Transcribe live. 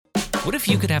What if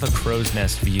you could have a crow's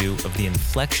nest view of the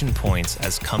inflection points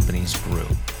as companies grew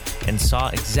and saw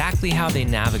exactly how they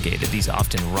navigated these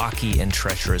often rocky and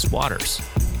treacherous waters?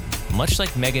 Much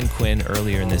like Megan Quinn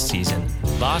earlier in this season,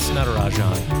 Vas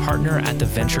Natarajan, partner at the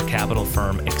venture capital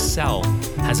firm Excel,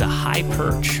 has a high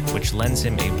perch, which lends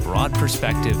him a broad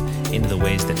perspective into the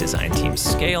ways that design teams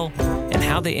scale and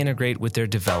how they integrate with their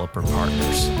developer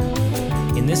partners.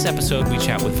 In this episode, we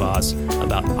chat with Vas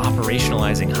about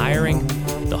operationalizing hiring,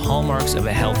 the hallmarks of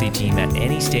a healthy team at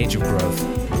any stage of growth,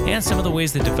 and some of the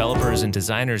ways that developers and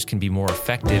designers can be more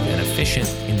effective and efficient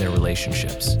in their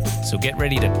relationships. So get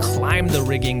ready to climb the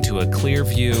rigging to a clear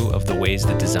view of the ways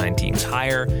that design teams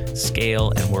hire,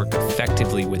 scale, and work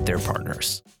effectively with their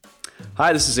partners.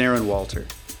 Hi, this is Aaron Walter.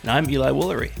 And I'm Eli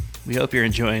Woolery. We hope you're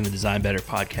enjoying the Design Better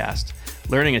podcast,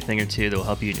 learning a thing or two that will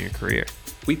help you in your career.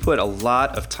 We put a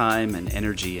lot of time and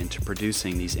energy into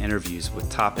producing these interviews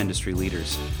with top industry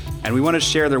leaders, and we want to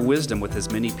share their wisdom with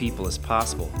as many people as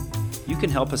possible. You can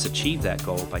help us achieve that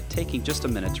goal by taking just a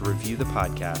minute to review the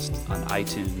podcast on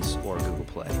iTunes or Google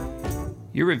Play.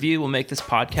 Your review will make this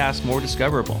podcast more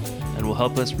discoverable and will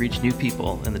help us reach new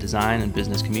people in the design and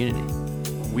business community.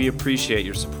 We appreciate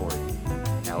your support.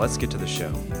 Now let's get to the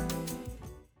show.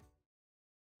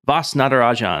 Vas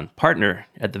Natarajan, partner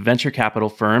at the venture capital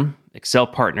firm Excel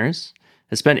Partners,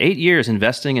 has spent 8 years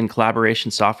investing in collaboration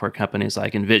software companies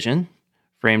like Envision,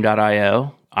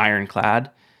 Frame.io, Ironclad,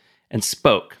 and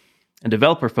Spoke, and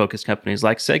developer-focused companies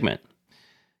like Segment.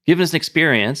 Given his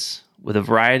experience with a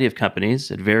variety of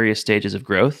companies at various stages of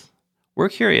growth, we're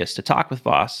curious to talk with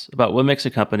Vas about what makes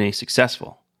a company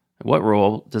successful and what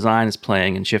role design is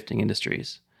playing in shifting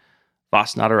industries.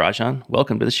 Vas Natarajan,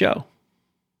 welcome to the show.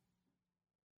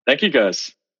 Thank you,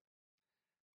 guys.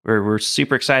 We're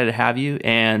super excited to have you,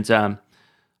 and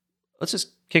let's just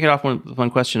kick it off with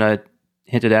one question. I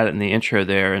hinted at it in the intro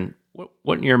there, and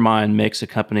what in your mind makes a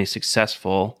company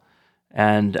successful,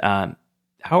 and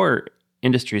how are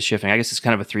industries shifting? I guess it's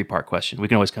kind of a three-part question. We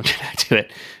can always come back to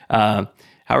it. How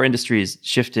are industries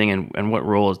shifting, and what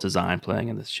role is design playing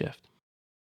in this shift?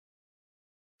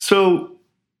 So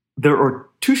there are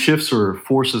two shifts or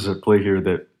forces at play here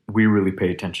that we really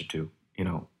pay attention to.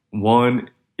 One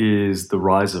is the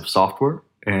rise of software,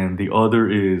 and the other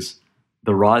is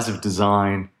the rise of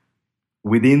design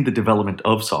within the development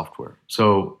of software.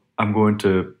 So I'm going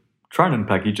to try and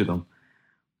unpack each of them.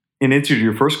 In answer to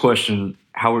your first question,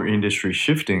 how are industries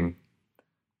shifting?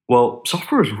 Well,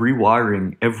 software is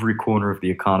rewiring every corner of the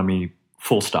economy,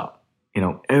 full stop.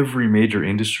 Every major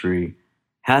industry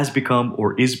has become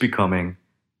or is becoming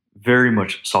very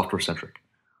much software-centric.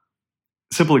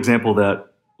 Simple example that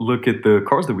look at the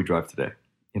cars that we drive today.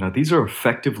 These are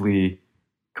effectively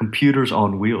computers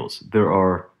on wheels. There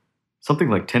are something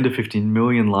like 10 to 15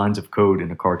 million lines of code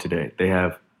in a car today. They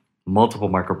have multiple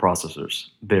microprocessors.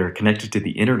 They're connected to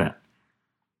the internet.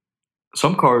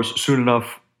 Some cars soon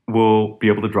enough will be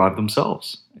able to drive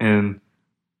themselves. And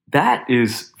that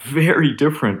is very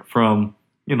different from,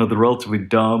 the relatively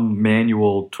dumb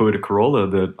manual Toyota Corolla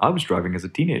that I was driving as a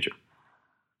teenager.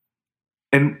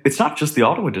 And it's not just the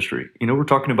auto industry. We're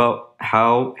talking about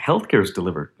how healthcare is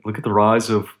delivered. Look at the rise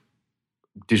of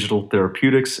digital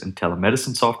therapeutics and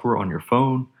telemedicine software on your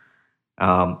phone,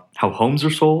 how homes are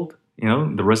sold,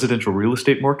 the residential real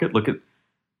estate market. Look at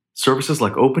services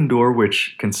like Open Door,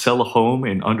 which can sell a home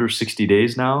in under 60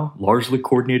 days now, largely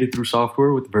coordinated through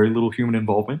software with very little human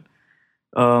involvement.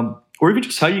 Or even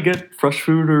just how you get fresh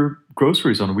food or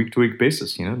groceries on a week-to-week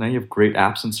basis. Now you have great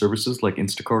apps and services like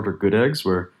Instacart or Good Eggs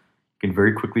where can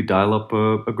very quickly dial up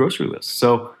a grocery list.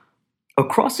 So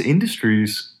across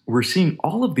industries, we're seeing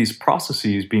all of these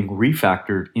processes being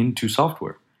refactored into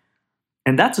software.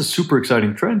 And that's a super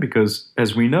exciting trend because,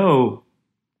 as we know,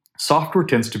 software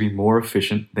tends to be more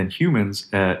efficient than humans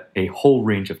at a whole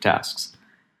range of tasks.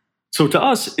 So to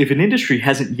us, if an industry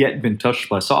hasn't yet been touched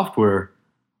by software,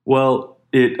 well,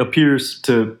 it appears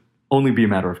to only be a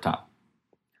matter of time.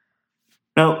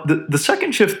 Now, the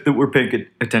second shift that we're paying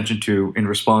attention to in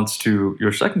response to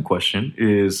your second question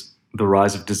is the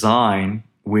rise of design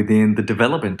within the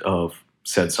development of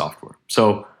said software.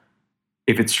 So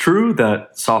if it's true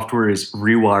that software is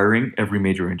rewiring every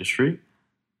major industry,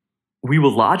 we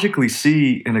will logically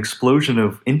see an explosion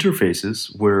of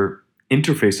interfaces where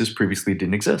interfaces previously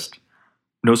didn't exist.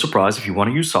 No surprise, if you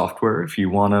want to use software, if you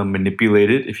want to manipulate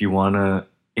it, if you want to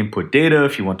input data,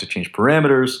 if you want to change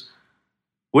parameters,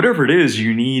 whatever it is,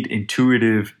 you need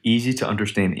intuitive,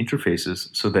 easy-to-understand interfaces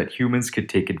so that humans can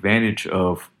take advantage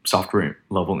of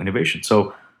software-level innovation.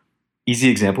 So, easy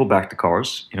example, back to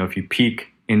cars. If you peek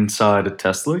inside a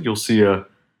Tesla, you'll see a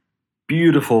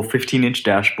beautiful 15-inch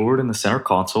dashboard in the center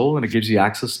console, and it gives you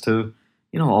access to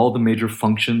all the major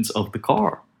functions of the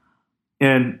car.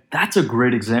 And that's a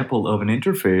great example of an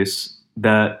interface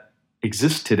that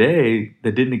exists today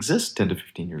that didn't exist 10 to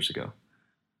 15 years ago.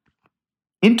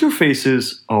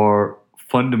 Interfaces are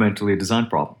fundamentally a design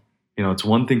problem. It's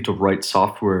one thing to write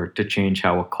software to change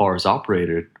how a car is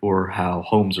operated or how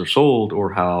homes are sold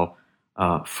or how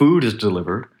food is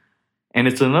delivered. And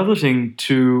it's another thing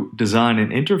to design an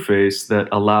interface that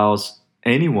allows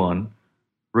anyone,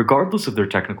 regardless of their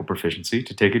technical proficiency,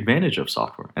 to take advantage of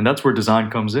software. And that's where design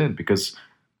comes in, because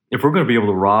if we're going to be able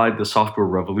to ride the software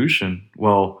revolution,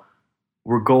 well,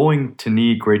 we're going to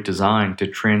need great design to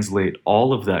translate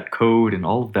all of that code and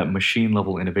all of that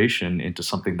machine-level innovation into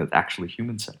something that's actually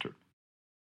human-centered.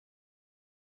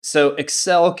 So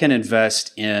Excel can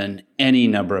invest in any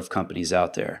number of companies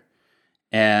out there.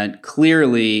 And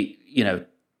clearly,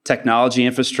 technology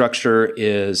infrastructure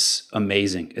is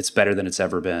amazing. It's better than it's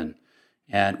ever been.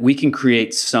 And we can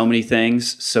create so many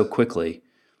things so quickly.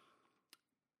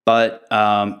 But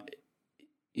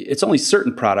it's only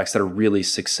certain products that are really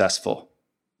successful.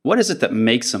 What is it that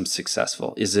makes them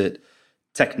successful? Is it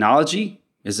technology?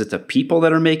 Is it the people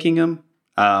that are making them?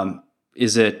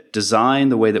 Is it design,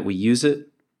 the way that we use it?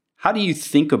 How do you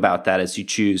think about that as you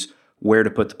choose where to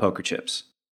put the poker chips?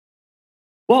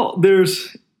 Well,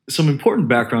 there's some important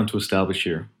background to establish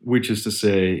here, which is to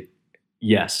say,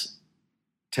 yes,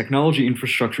 technology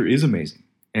infrastructure is amazing,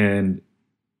 and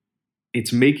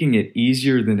it's making it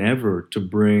easier than ever to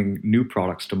bring new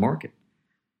products to market.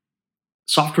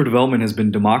 Software development has been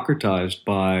democratized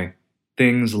by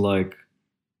things like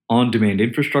on-demand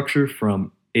infrastructure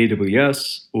from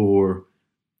AWS or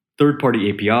third-party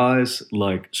APIs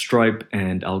like Stripe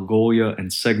and Algolia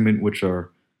and Segment, which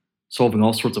are solving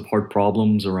all sorts of hard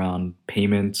problems around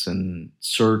payments and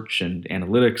search and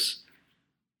analytics.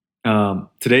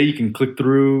 Today, you can click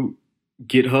through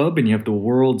GitHub and you have the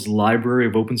world's library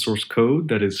of open source code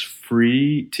that is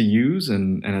free to use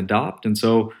and adopt. And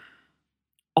so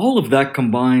all of that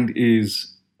combined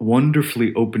is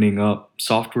wonderfully opening up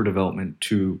software development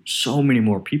to so many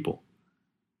more people.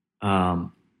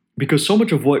 Because so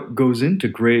much of what goes into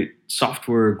great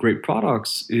software, great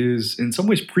products is in some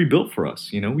ways pre-built for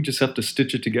us. We just have to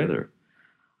stitch it together.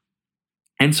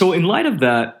 And so in light of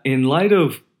that, in light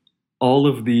of all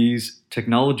of these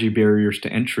technology barriers to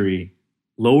entry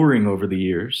lowering over the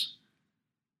years,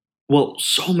 well,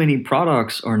 so many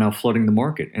products are now flooding the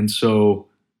market. And so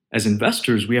as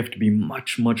investors, we have to be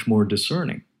much, much more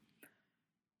discerning.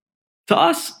 To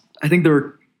us, I think there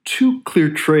are two clear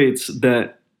traits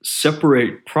that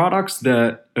separate products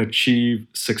that achieve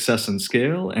success and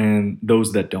scale and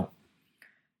those that don't.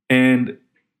 And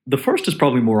the first is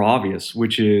probably more obvious,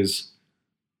 which is,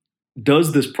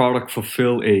 does this product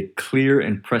fulfill a clear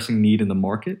and pressing need in the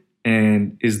market?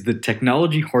 And is the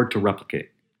technology hard to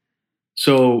replicate?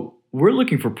 So we're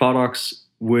looking for products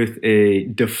with a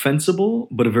defensible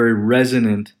but a very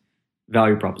resonant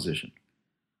value proposition.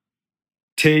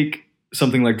 Take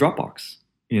something like Dropbox.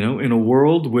 In a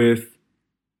world with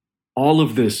all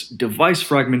of this device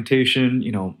fragmentation,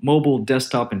 mobile,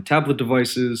 desktop, and tablet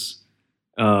devices,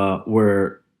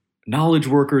 where knowledge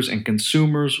workers and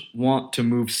consumers want to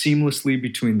move seamlessly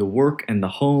between the work and the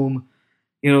home,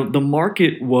 the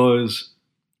market was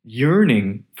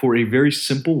yearning for a very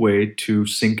simple way to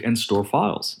sync and store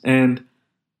files. And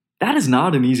that is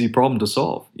not an easy problem to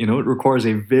solve. It requires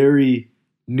a very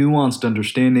nuanced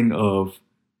understanding of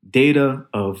data,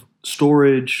 of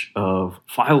storage, of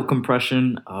file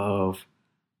compression, of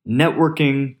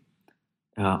networking,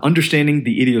 understanding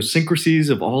the idiosyncrasies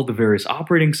of all the various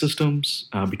operating systems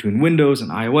between Windows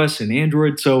and iOS and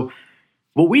Android. So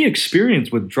what we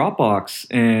experience with Dropbox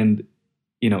and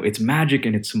its magic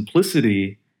and its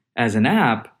simplicity as an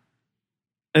app,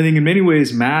 I think in many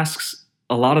ways masks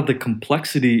a lot of the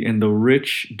complexity and the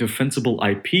rich defensible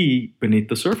IP beneath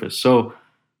the surface. So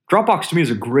Dropbox to me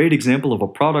is a great example of a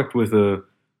product with a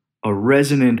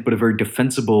resonant but a very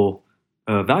defensible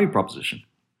value proposition.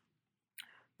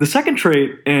 The second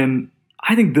trait, and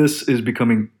I think this is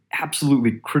becoming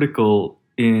absolutely critical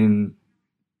in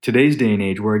today's day and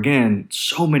age, where again,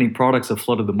 so many products have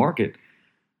flooded the market,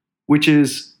 which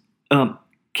is,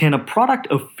 can a product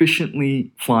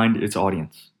efficiently find its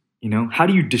audience? How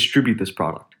do you distribute this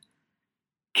product?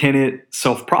 Can it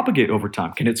self-propagate over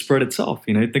time? Can it spread itself?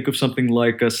 Think of something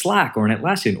like a Slack or an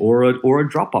Atlassian or a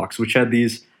Dropbox, which had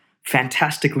these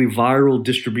fantastically viral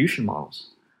distribution models.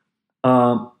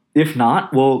 If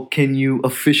not, well, can you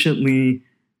efficiently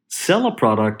sell a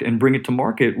product and bring it to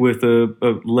market with a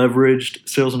leveraged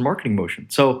sales and marketing motion?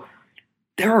 So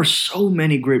there are so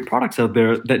many great products out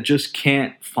there that just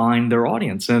can't find their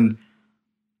audience. And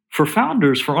for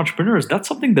founders, for entrepreneurs, that's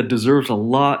something that deserves a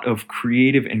lot of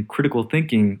creative and critical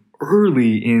thinking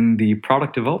early in the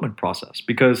product development process.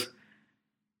 Because,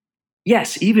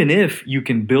 yes, even if you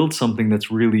can build something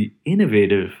that's really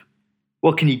innovative,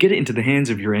 well, can you get it into the hands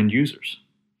of your end users?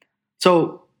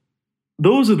 So,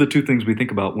 those are the two things we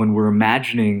think about when we're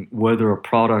imagining whether a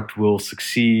product will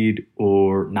succeed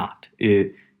or not.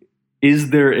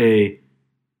 Is there a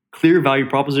clear value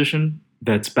proposition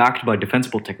that's backed by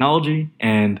defensible technology,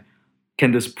 and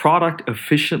can this product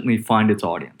efficiently find its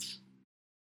audience?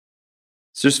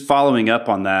 So just following up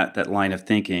on that line of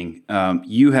thinking,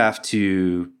 you have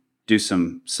to do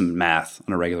some math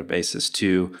on a regular basis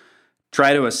to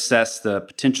try to assess the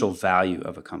potential value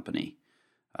of a company,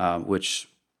 which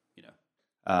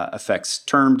affects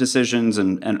term decisions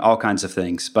and all kinds of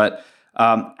things. But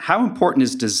how important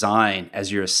is design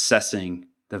as you're assessing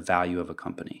the value of a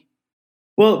company?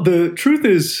 Well, the truth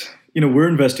is, we're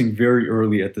investing very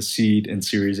early at the seed and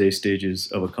Series A stages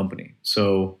of a company.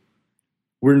 So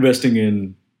we're investing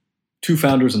in 2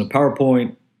 founders and a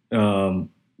PowerPoint.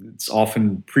 It's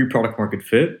often pre-product market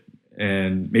fit,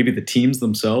 and maybe the teams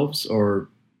themselves are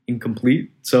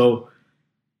incomplete. So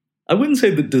I wouldn't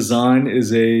say that design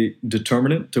is a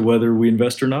determinant to whether we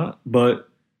invest or not, but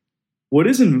what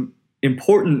is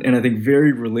important and I think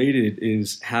very related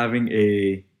is having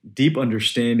a deep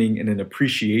understanding and an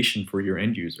appreciation for your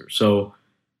end user. So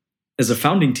as a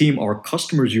founding team, our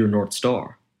customers are your North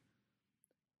Star.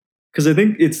 Because I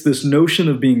think it's this notion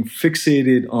of being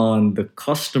fixated on the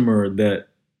customer that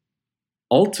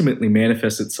ultimately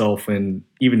manifests itself in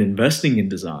even investing in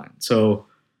design. So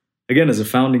again, as a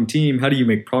founding team, how do you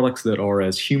make products that are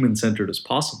as human-centered as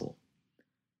possible?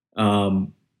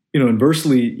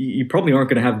 Inversely, you probably aren't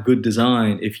going to have good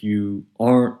design if you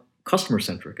aren't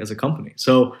customer-centric as a company.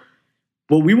 So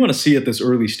what we want to see at this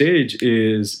early stage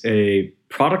is a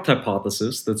product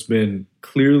hypothesis that's been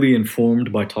clearly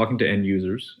informed by talking to end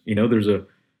users. There's a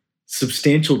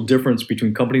substantial difference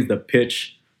between companies that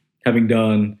pitch having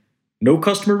done no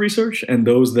customer research and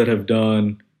those that have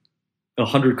done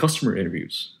 100 customer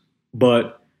interviews.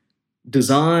 But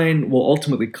design will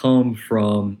ultimately come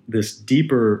from this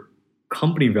deeper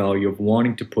company value of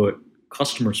wanting to put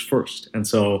customers first. And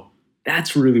so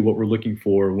that's really what we're looking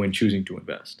for when choosing to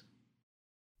invest.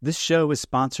 This show is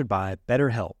sponsored by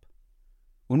BetterHelp.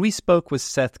 When we spoke with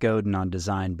Seth Godin on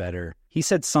Design Better, he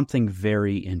said something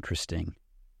very interesting.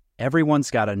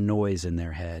 Everyone's got a noise in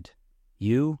their head.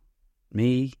 You,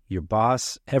 me, your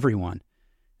boss, everyone.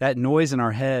 That noise in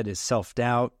our head is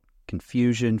self-doubt,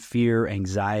 confusion, fear,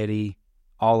 anxiety,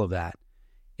 all of that.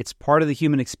 It's part of the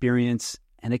human experience,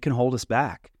 and it can hold us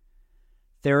back.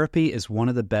 Therapy is one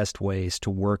of the best ways to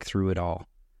work through it all,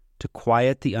 to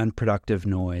quiet the unproductive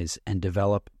noise and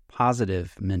develop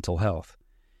positive mental health.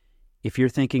 If you're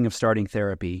thinking of starting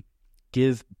therapy,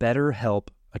 give BetterHelp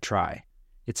a try.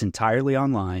 It's entirely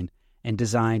online and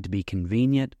designed to be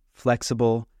convenient,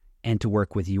 flexible, and to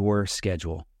work with your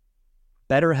schedule.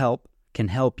 BetterHelp can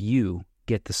help you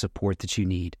get the support that you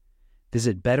need.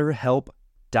 Visit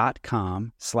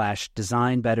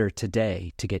BetterHelp.com/designbetter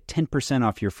today to get 10%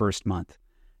 off your first month.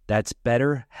 That's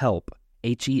BetterHelp,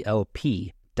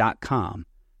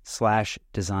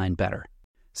 HELP.com/designbetter.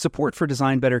 Support for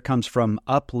Design Better comes from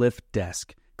Uplift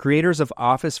Desk, creators of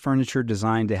office furniture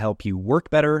designed to help you work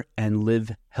better and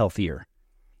live healthier.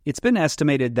 It's been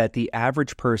estimated that the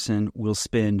average person will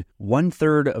spend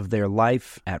 1/3 of their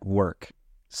life at work.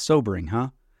 Sobering,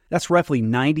 huh? That's roughly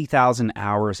 90,000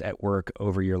 hours at work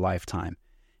over your lifetime.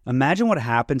 Imagine what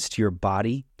happens to your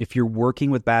body if you're working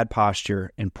with bad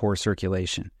posture and poor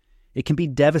circulation. It can be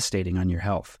devastating on your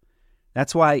health.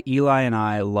 That's why Eli and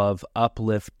I love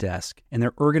Uplift Desk and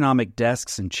their ergonomic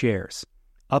desks and chairs.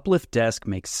 Uplift Desk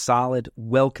makes solid,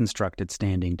 well-constructed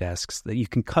standing desks that you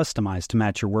can customize to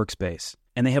match your workspace.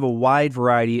 And they have a wide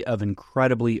variety of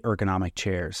incredibly ergonomic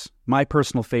chairs. My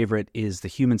personal favorite is the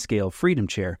Human Scale Freedom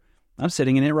Chair. I'm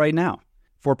sitting in it right now.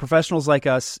 For professionals like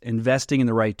us, investing in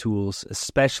the right tools,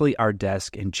 especially our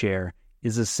desk and chair,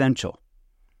 is essential.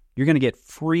 You're going to get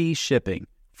free shipping,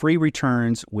 free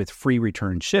returns with free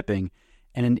return shipping,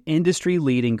 and an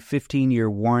industry-leading 15-year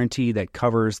warranty that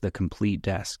covers the complete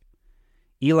desk.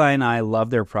 Eli and I love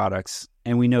their products,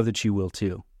 and we know that you will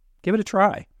too. Give it a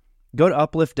try. Go to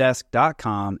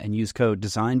upliftdesk.com and use code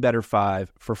DesignBetter5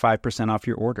 for 5% off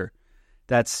your order.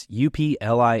 That's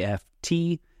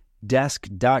UPLIFT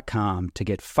desk.com to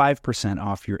get 5%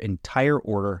 off your entire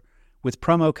order with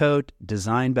promo code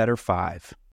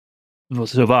DesignBetter5.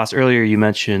 So, Vas, earlier you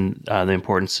mentioned the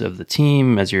importance of the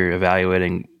team as you're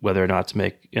evaluating whether or not to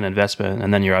make an investment,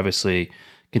 and then you're obviously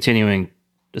continuing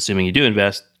assuming you do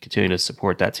invest, continuing to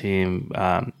support that team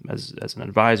as an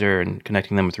advisor and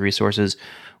connecting them with resources.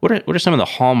 What are some of the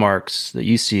hallmarks that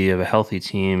you see of a healthy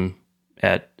team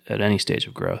at any stage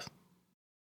of growth?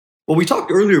 Well, we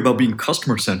talked earlier about being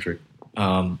customer-centric,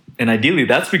 and ideally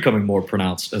that's becoming more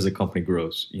pronounced as a company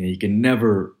grows. You can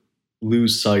never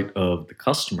lose sight of the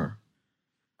customer.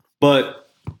 But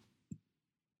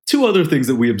two other things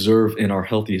that we observe in our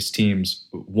healthiest teams.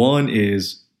 One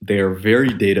is they are very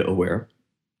data aware,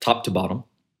 top to bottom.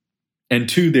 And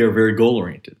two, they are very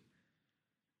goal-oriented.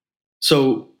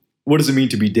 So what does it mean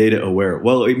to be data aware?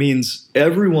 Well, it means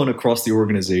everyone across the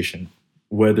organization,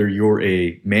 whether you're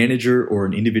a manager or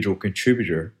an individual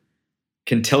contributor,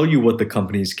 can tell you what the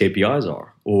company's KPIs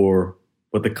are or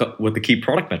what the key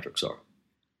product metrics are.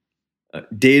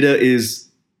 Data is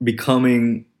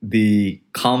becoming the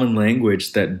common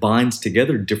language that binds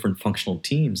together different functional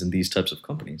teams in these types of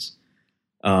companies.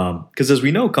 Because as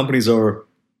we know, companies are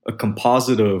a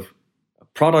composite of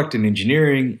product and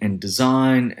engineering and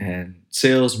design and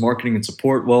sales, marketing, and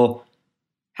support. Well,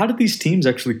 how do these teams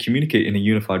actually communicate in a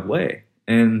unified way?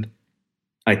 And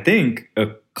I think a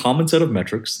common set of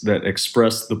metrics that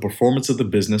express the performance of the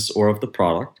business or of the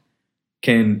product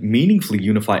can meaningfully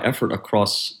unify effort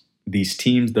across these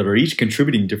teams that are each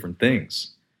contributing different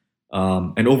things.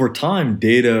 And over time,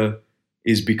 data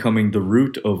is becoming the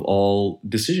root of all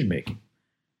decision making.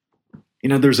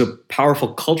 There's a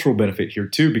powerful cultural benefit here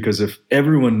too, because if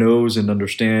everyone knows and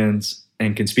understands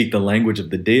and can speak the language of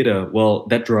the data, well,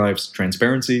 that drives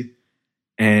transparency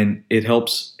and it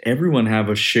helps everyone have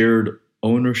a shared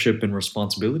ownership and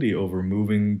responsibility over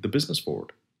moving the business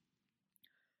forward.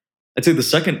 I'd say the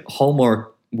second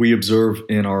hallmark we observe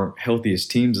in our healthiest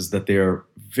teams is that they are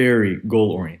very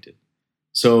goal-oriented.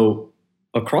 So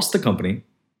across the company,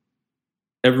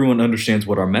 everyone understands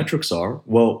what our metrics are.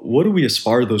 Well, what do we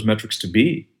aspire those metrics to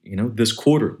be, this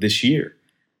quarter, this year?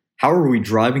 How are we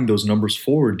driving those numbers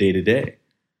forward day to day?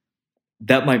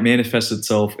 That might manifest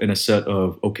itself in a set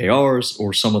of OKRs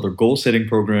or some other goal-setting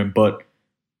program, but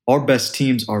our best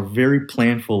teams are very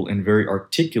planful and very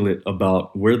articulate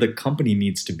about where the company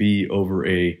needs to be over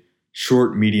a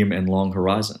short, medium, and long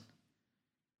horizon.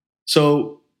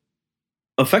 So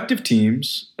effective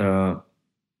teams,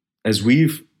 as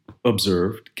we've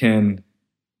observed, can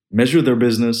measure their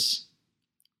business,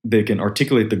 they can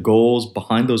articulate the goals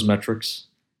behind those metrics,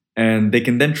 and they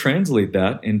can then translate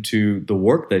that into the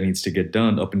work that needs to get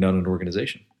done up and down an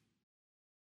organization.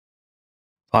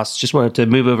 Vas, just wanted to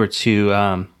move over to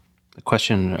a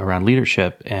question around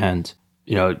leadership. And,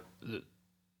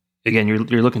 again,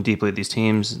 you're looking deeply at these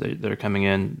teams that are coming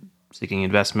in, seeking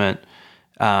investment.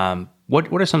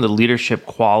 What are some of the leadership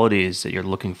qualities that you're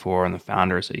looking for in the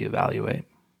founders that you evaluate?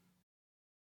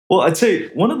 Well, I'd say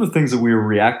one of the things that we were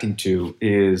reacting to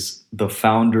is the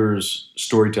founder's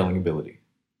storytelling ability.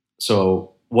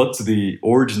 So what's the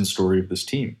origin story of this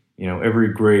team? Every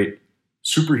great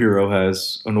superhero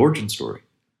has an origin story.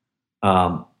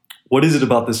 What is it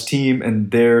about this team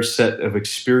and their set of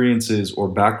experiences or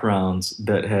backgrounds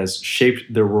that has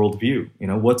shaped their worldview?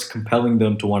 What's compelling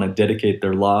them to want to dedicate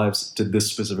their lives to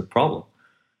this specific problem?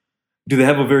 Do they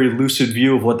have a very lucid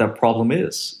view of what that problem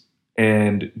is?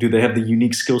 And do they have the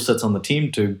unique skill sets on the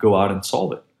team to go out and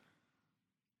solve it?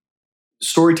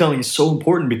 Storytelling is so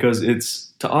important because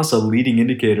it's, to us, a leading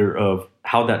indicator of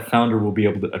how that founder will be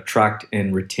able to attract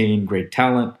and retain great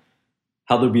talent,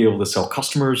 how they'll be able to sell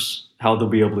customers, how they'll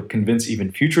be able to convince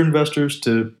even future investors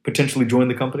to potentially join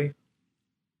the company.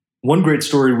 One great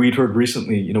story we'd heard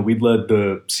recently, we'd led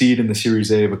the seed and the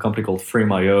Series A of a company called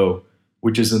Frame.io,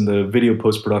 which is in the video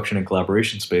post-production and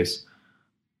collaboration space.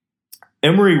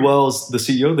 Emery Wells, the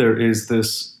CEO there, is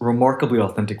this remarkably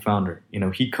authentic founder.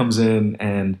 He comes in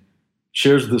and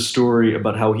shares the story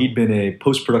about how he'd been a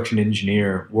post-production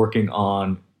engineer working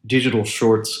on digital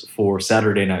shorts for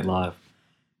Saturday Night Live.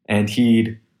 And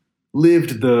he'd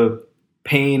lived the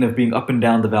pain of being up and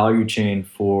down the value chain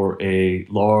for a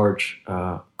large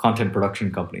content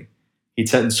production company. He'd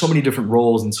sat in so many different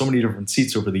roles and so many different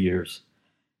seats over the years.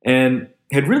 And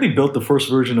had really built the first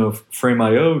version of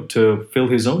Frame.io to fill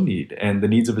his own need and the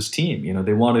needs of his team.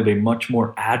 They wanted a much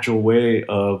more agile way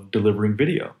of delivering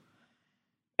video.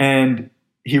 And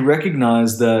he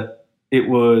recognized that it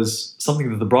was something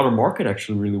that the broader market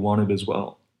actually really wanted as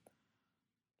well.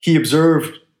 He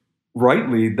observed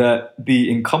rightly that the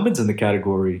incumbents in the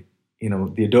category,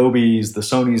 the Adobes, the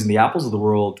Sonys, and the Apples of the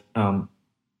world,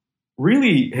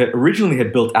 originally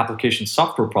had built application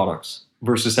software products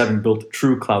versus having built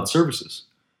true cloud services.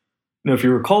 If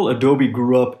you recall, Adobe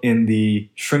grew up in the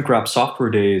shrink wrap software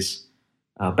days,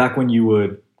 back when you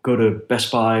would go to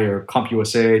Best Buy or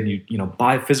CompUSA and you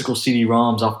buy physical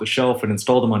CD-ROMs off the shelf and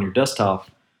install them on your desktop.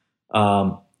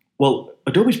 Well,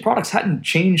 Adobe's products hadn't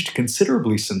changed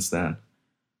considerably since then,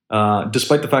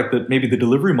 despite the fact that maybe the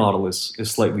delivery model is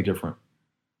slightly different.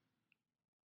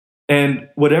 And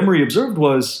what Emery observed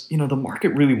was, the market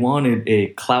really wanted a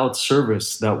cloud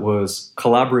service that was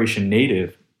collaboration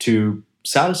native to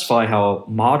satisfy how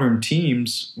modern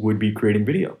teams would be creating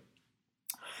video.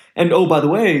 And oh, by the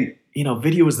way,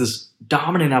 video is this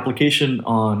dominant application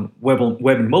on web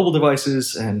and mobile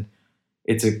devices, and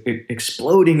it's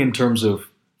exploding in terms of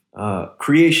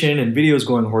creation, and video is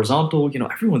going horizontal.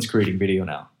 Everyone's creating video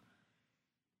now.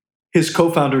 His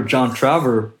co-founder, John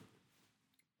Traver,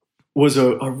 was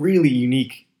a really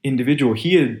unique individual.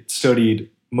 He had studied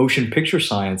motion picture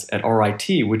science at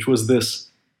RIT, which was this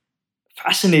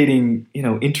fascinating,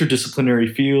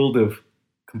 interdisciplinary field of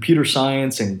computer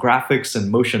science and graphics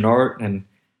and motion art. And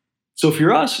so if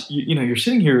you're us, you're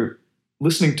sitting here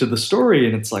listening to the story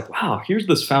and it's like, wow, here's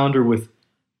this founder with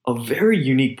a very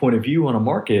unique point of view on a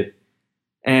market.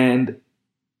 And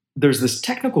there's this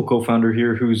technical co-founder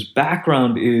here whose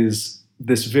background is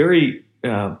this very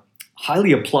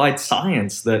highly applied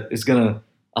science that is going to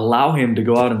allow him to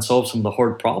go out and solve some of the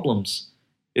hard problems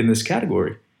in this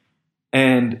category.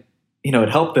 And, it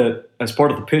helped that as part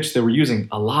of the pitch, they were using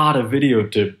a lot of video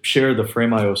to share the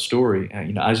Frame.io story,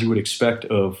 as you would expect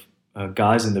of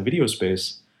guys in the video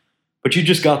space. But you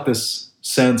just got this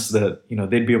sense that,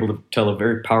 they'd be able to tell a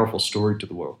very powerful story to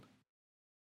the world.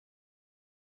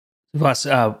 Vas,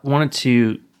 wanted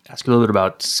to ask a little bit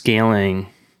about scaling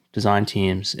design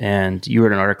teams. And you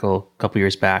wrote an article a couple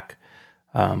years back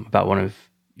about one of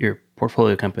your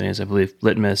portfolio companies, I believe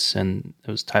Litmus, and it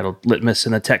was titled Litmus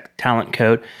and the Tech Talent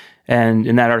Code. And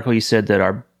in that article, you said that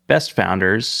our best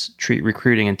founders treat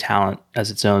recruiting and talent as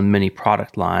its own mini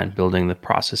product line, building the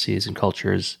processes and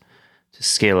cultures to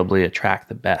scalably attract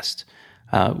the best.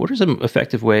 What are some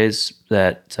effective ways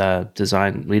that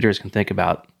design leaders can think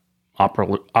about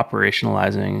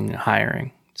operationalizing,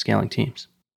 hiring, scaling teams?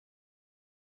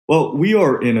 Well, we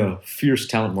are in a fierce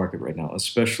talent market right now,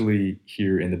 especially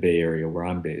here in the Bay Area where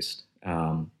I'm based.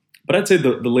 But I'd say the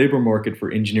labor market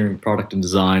for engineering, product, and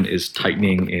design is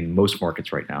tightening in most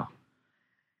markets right now.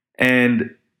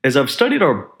 And as I've studied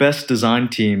our best design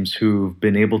teams who've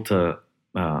been able to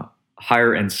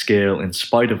hire and scale in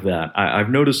spite of that, I've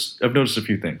noticed a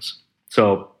few things.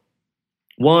 So,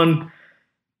 one,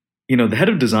 the head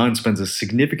of design spends a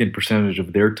significant percentage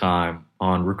of their time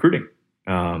on recruiting.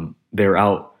 They're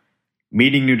out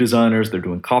meeting new designers, they're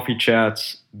doing coffee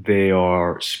chats, they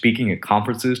are speaking at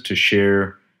conferences to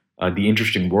share the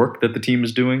interesting work that the team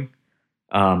is doing.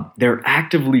 They're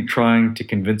actively trying to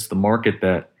convince the market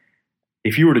that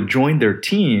if you were to join their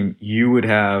team, you would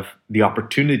have the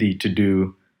opportunity to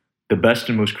do the best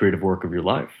and most creative work of your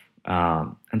life.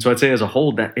 And so I'd say as a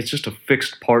whole, that it's just a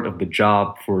fixed part of the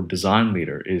job for a design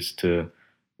leader is to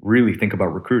really think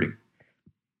about recruiting.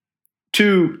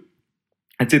 Two,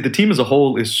 I'd say the team as a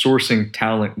whole is sourcing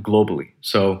talent globally.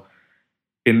 So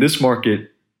in this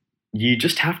market, you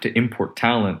just have to import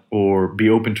talent or be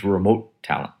open to remote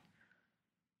talent.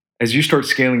 As you start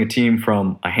scaling a team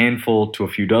from a handful to a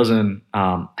few dozen,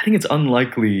 I think it's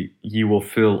unlikely you will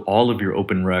fill all of your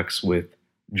open recs with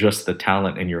just the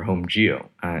talent in your home geo,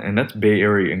 and that's Bay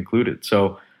Area included.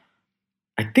 So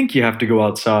I think you have to go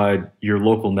outside your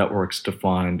local networks to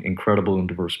find incredible and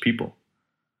diverse people.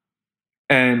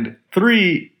 And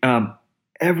three,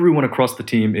 everyone across the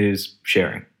team is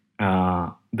sharing.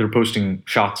 They're posting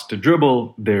shots to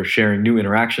dribble. They're sharing new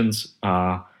interactions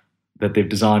that they've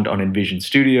designed on Envision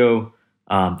Studio.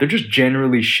 They're just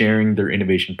generally sharing their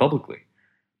innovation publicly.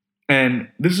 And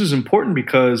this is important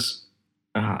because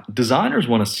designers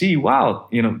want to see, wow,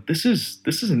 this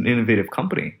is an innovative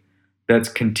company that's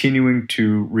continuing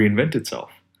to reinvent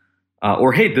itself.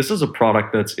 Or, hey, this is a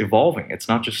product that's evolving. It's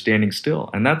not just standing still.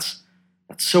 And that's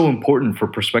so important for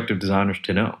prospective designers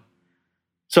to know.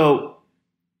 So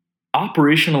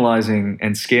operationalizing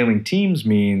and scaling teams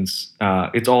means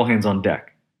it's all hands on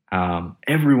deck.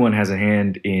 Everyone has a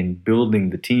hand in building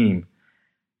the team.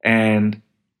 And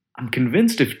I'm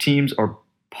convinced if teams are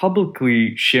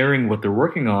publicly sharing what they're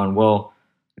working on, well,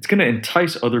 it's going to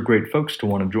entice other great folks to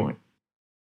want to join.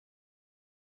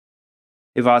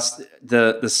 Hey, Vas,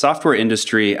 the software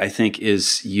industry, I think,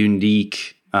 is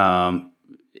unique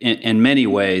in many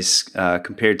ways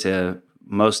compared to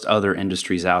most other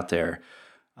industries out there.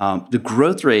 The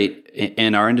growth rate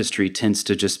in our industry tends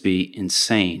to just be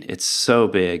insane. It's so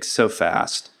big, so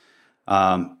fast.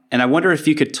 And I wonder if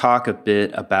you could talk a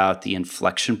bit about the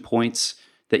inflection points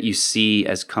that you see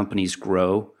as companies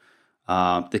grow.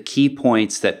 the key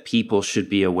points that people should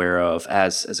be aware of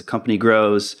as a company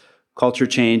grows, culture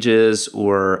changes,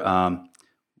 or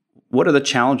what are the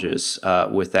challenges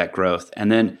with that growth?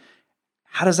 And then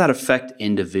how does that affect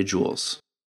individuals?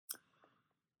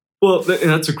 Well,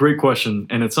 that's a great question,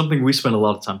 and it's something we spend a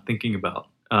lot of time thinking about.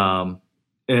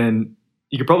 And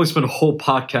you could probably spend a whole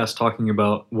podcast talking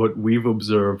about what we've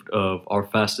observed of our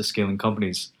fastest scaling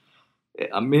companies.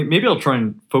 Maybe I'll try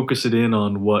and focus it in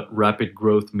on what rapid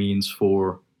growth means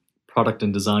for product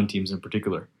and design teams in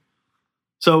particular.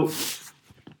 So,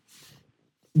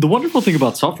 the wonderful thing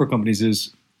about software companies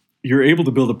is you're able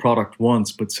to build a product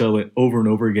once, but sell it over and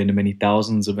over again to many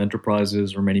thousands of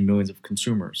enterprises or many millions of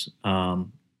consumers.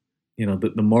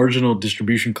 The marginal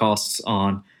distribution costs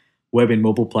on web and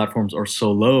mobile platforms are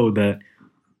so low that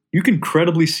you can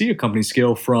credibly see a company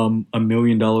scale from $1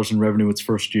 million in revenue its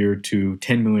first year to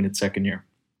 $10 million its second year,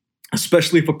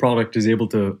 especially if a product is able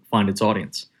to find its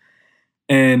audience.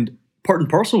 And part and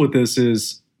parcel with this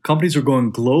is companies are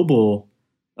going global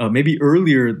maybe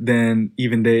earlier than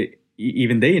even they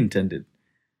intended.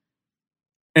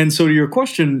 And so to your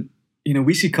question,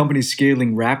 we see companies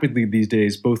scaling rapidly these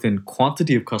days, both in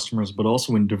quantity of customers, but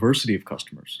also in diversity of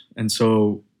customers. And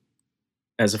so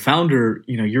as a founder,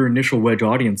 your initial wedge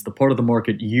audience, the part of the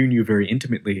market you knew very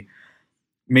intimately,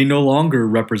 may no longer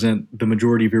represent the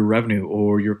majority of your revenue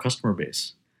or your customer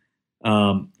base.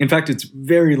 In fact, it's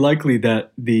very likely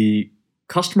that the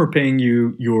customer paying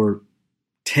you your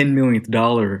 10 millionth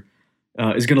dollar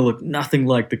is going to look nothing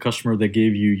like the customer that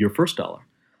gave you your first dollar.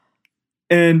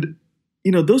 And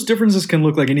those differences can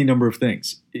look like any number of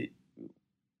things.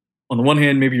 On the one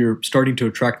hand, maybe you're starting to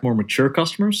attract more mature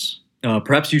customers.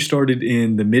 Perhaps you started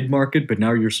in the mid-market, but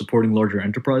now you're supporting larger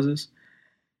enterprises.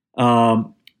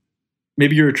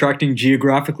 Maybe you're attracting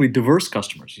geographically diverse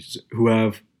customers who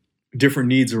have different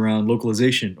needs around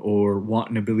localization or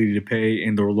want an ability to pay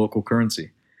in their local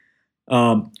currency.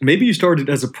 Maybe you started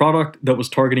as a product that was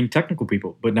targeting technical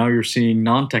people, but now you're seeing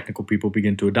non-technical people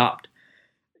begin to adopt.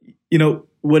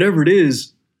 Whatever it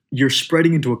is, you're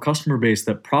spreading into a customer base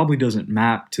that probably doesn't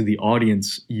map to the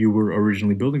audience you were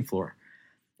originally building for.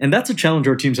 And that's a challenge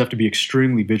our teams have to be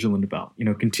extremely vigilant about.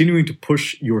 Continuing to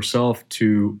push yourself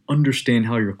to understand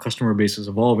how your customer base is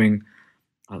evolving,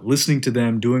 listening to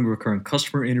them, doing recurrent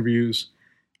customer interviews.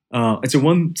 And so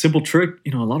one simple trick,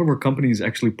 a lot of our companies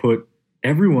actually put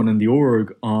everyone in the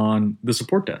org on the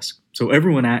support desk. So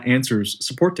everyone answers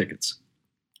support tickets.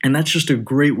 And that's just a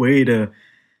great way to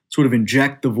sort of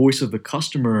inject the voice of the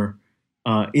customer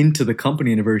into the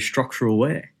company in a very structural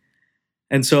way.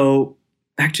 And so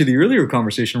back to the earlier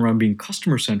conversation around being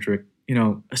customer-centric,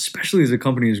 especially as a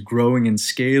company is growing and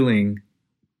scaling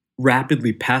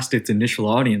rapidly past its initial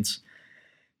audience,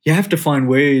 you have to find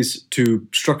ways to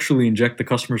structurally inject the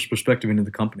customer's perspective into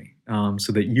the company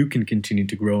so that you can continue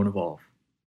to grow and evolve.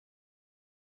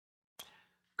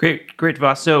 Great,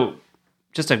 Vas. So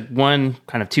just one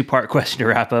kind of two-part question to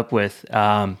wrap up with.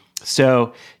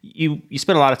 So you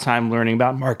spend a lot of time learning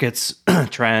about markets,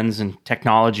 trends, and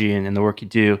technology and the work you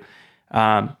do.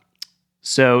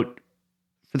 So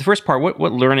for the first part,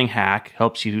 what learning hack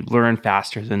helps you learn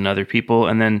faster than other people?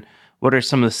 And then what are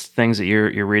some of the things that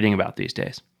you're reading about these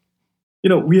days?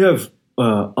 We have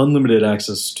unlimited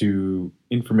access to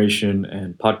information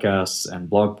and podcasts and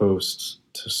blog posts.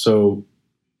 So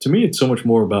to me, it's so much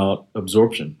more about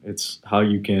absorption. It's how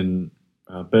you can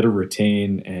better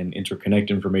retain and interconnect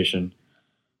information.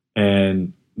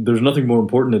 And there's nothing more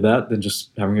important to that than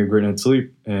just having a great night's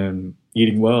sleep and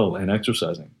eating well and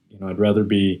exercising. I'd rather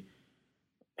be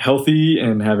healthy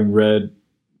and having read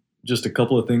just a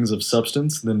couple of things of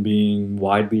substance than being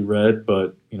widely read,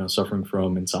 but suffering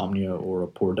from insomnia or a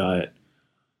poor diet.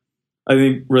 I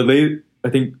think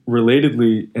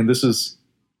relatedly, and this is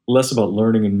less about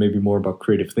learning and maybe more about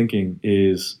creative thinking,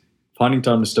 is finding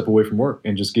time to step away from work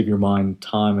and just give your mind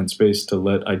time and space to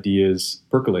let ideas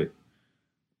percolate.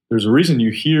 There's a reason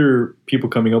you hear people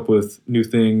coming up with new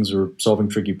things or solving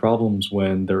tricky problems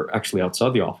when they're actually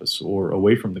outside the office or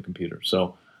away from the computer.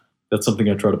 So that's something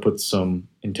I try to put some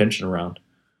intention around.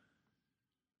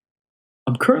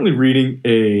 I'm currently reading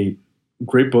a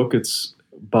great book. It's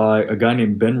by a guy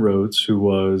named Ben Rhodes, who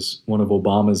was one of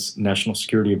Obama's national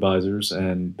security advisors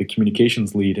and the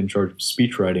communications lead in charge of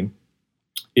speechwriting.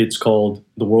 It's called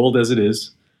The World as It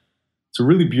Is. It's a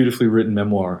really beautifully written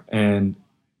memoir. And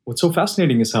what's so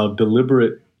fascinating is how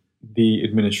deliberate the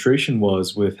administration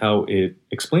was with how it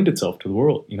explained itself to the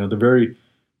world. The very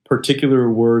particular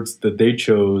words that they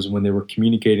chose when they were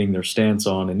communicating their stance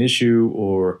on an issue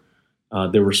or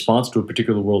their response to a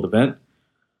particular world event.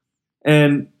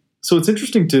 And so it's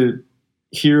interesting to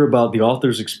hear about the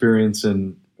author's experience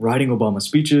and writing Obama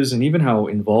speeches and even how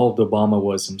involved Obama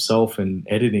was himself in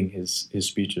editing his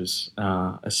speeches,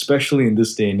 especially in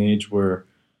this day and age where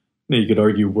you could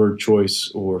argue word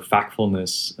choice or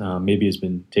factfulness maybe has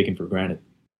been taken for granted.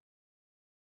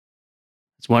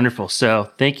 It's wonderful. So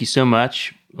thank you so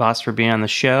much, Vas, for being on the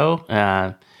show,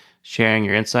 sharing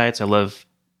your insights. I love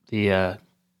the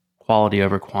quality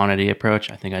over quantity approach.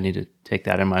 I think I need to take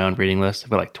that in my own reading list. I've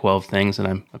got like 12 things and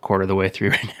I'm a quarter of the way through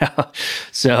right now.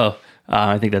 So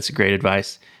I think that's great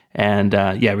advice. And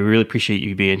we really appreciate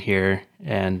you being here.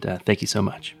 And thank you so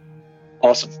much.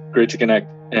 Awesome. Great to connect.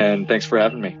 And thanks for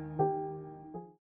having me.